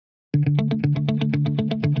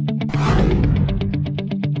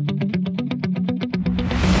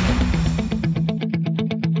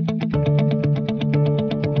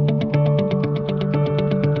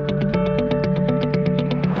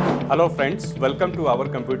Hello friends, welcome to our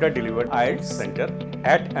computer delivered IELTS center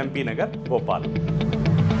at MP Nagar, Bhopal.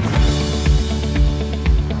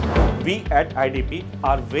 We at IDP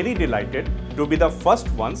are very delighted to be the first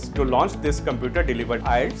ones to launch this computer delivered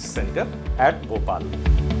IELTS center at Bhopal.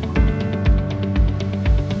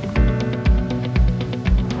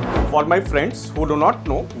 For my friends who do not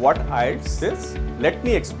know what IELTS is, let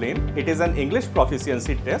me explain. It is an English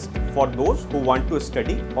proficiency test for those who want to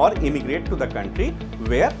study or immigrate to the country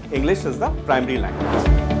where English is the primary language.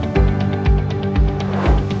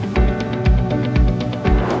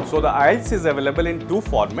 So the IELTS is available in two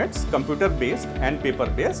formats, computer-based and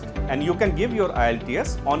paper-based, and you can give your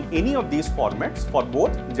IELTS on any of these formats for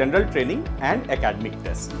both general training and academic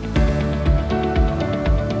tests.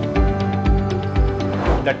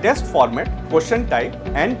 The test format, question type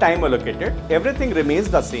and time allocated, everything remains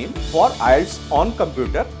the same for IELTS on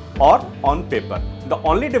computer or on paper. The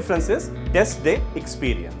only difference is test day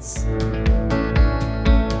experience.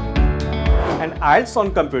 And IELTS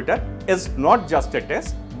on computer is not just a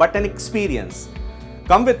test but an experience.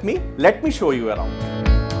 Come with me, let me show you around.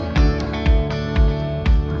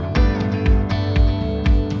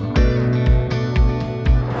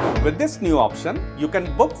 With this new option, you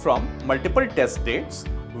can book from multiple test dates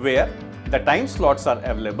where the time slots are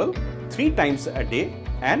available 3 times a day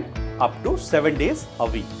and up to 7 days a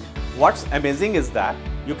week. What's amazing is that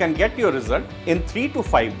you can get your result in 3 to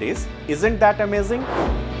 5 days. Isn't that amazing?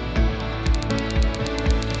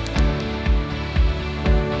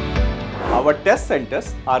 Our test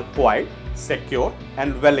centers are quiet, secure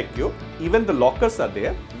and well equipped. Even the lockers are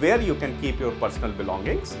there where you can keep your personal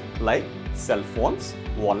belongings like cell phones,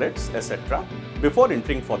 wallets, etc. before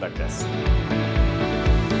entering for the test.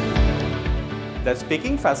 The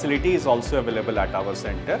speaking facility is also available at our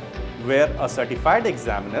center where a certified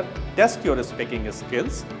examiner tests your speaking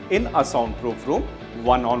skills in a soundproof room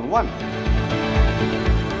one-on-one.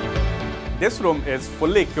 This room is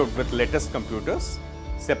fully equipped with latest computers,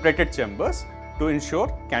 separated chambers to ensure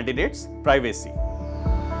candidates' privacy.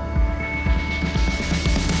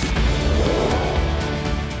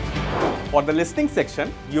 For the listening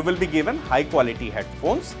section, you will be given high quality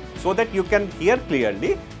headphones so that you can hear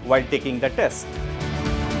clearly while taking the test.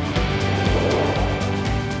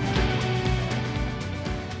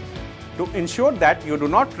 To ensure that you do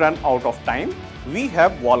not run out of time, we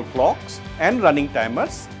have wall clocks and running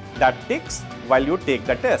timers that ticks while you take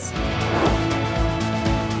the test.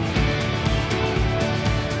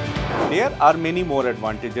 There are many more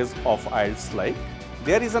advantages of IELTS like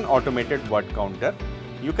there is an automated word counter.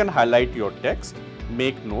 You can highlight your text,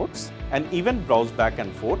 make notes and even browse back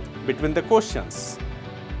and forth between the questions.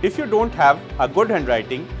 If you don't have a good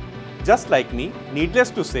handwriting, just like me,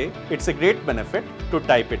 needless to say, it's a great benefit to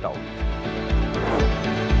type it out.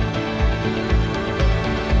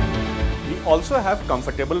 We also have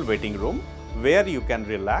comfortable waiting room where you can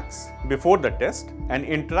relax before the test and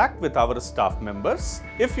interact with our staff members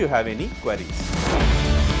if you have any queries.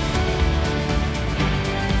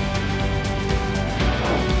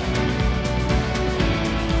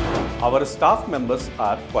 Our staff members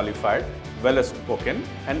are qualified, well-spoken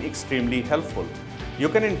and extremely helpful. You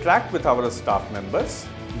can interact with our staff members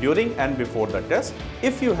during and before the test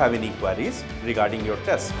if you have any queries regarding your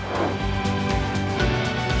test.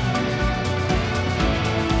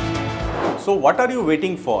 So what are you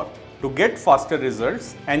waiting for? To get faster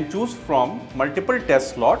results and choose from multiple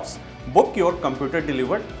test slots, book your computer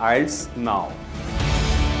delivered IELTS now.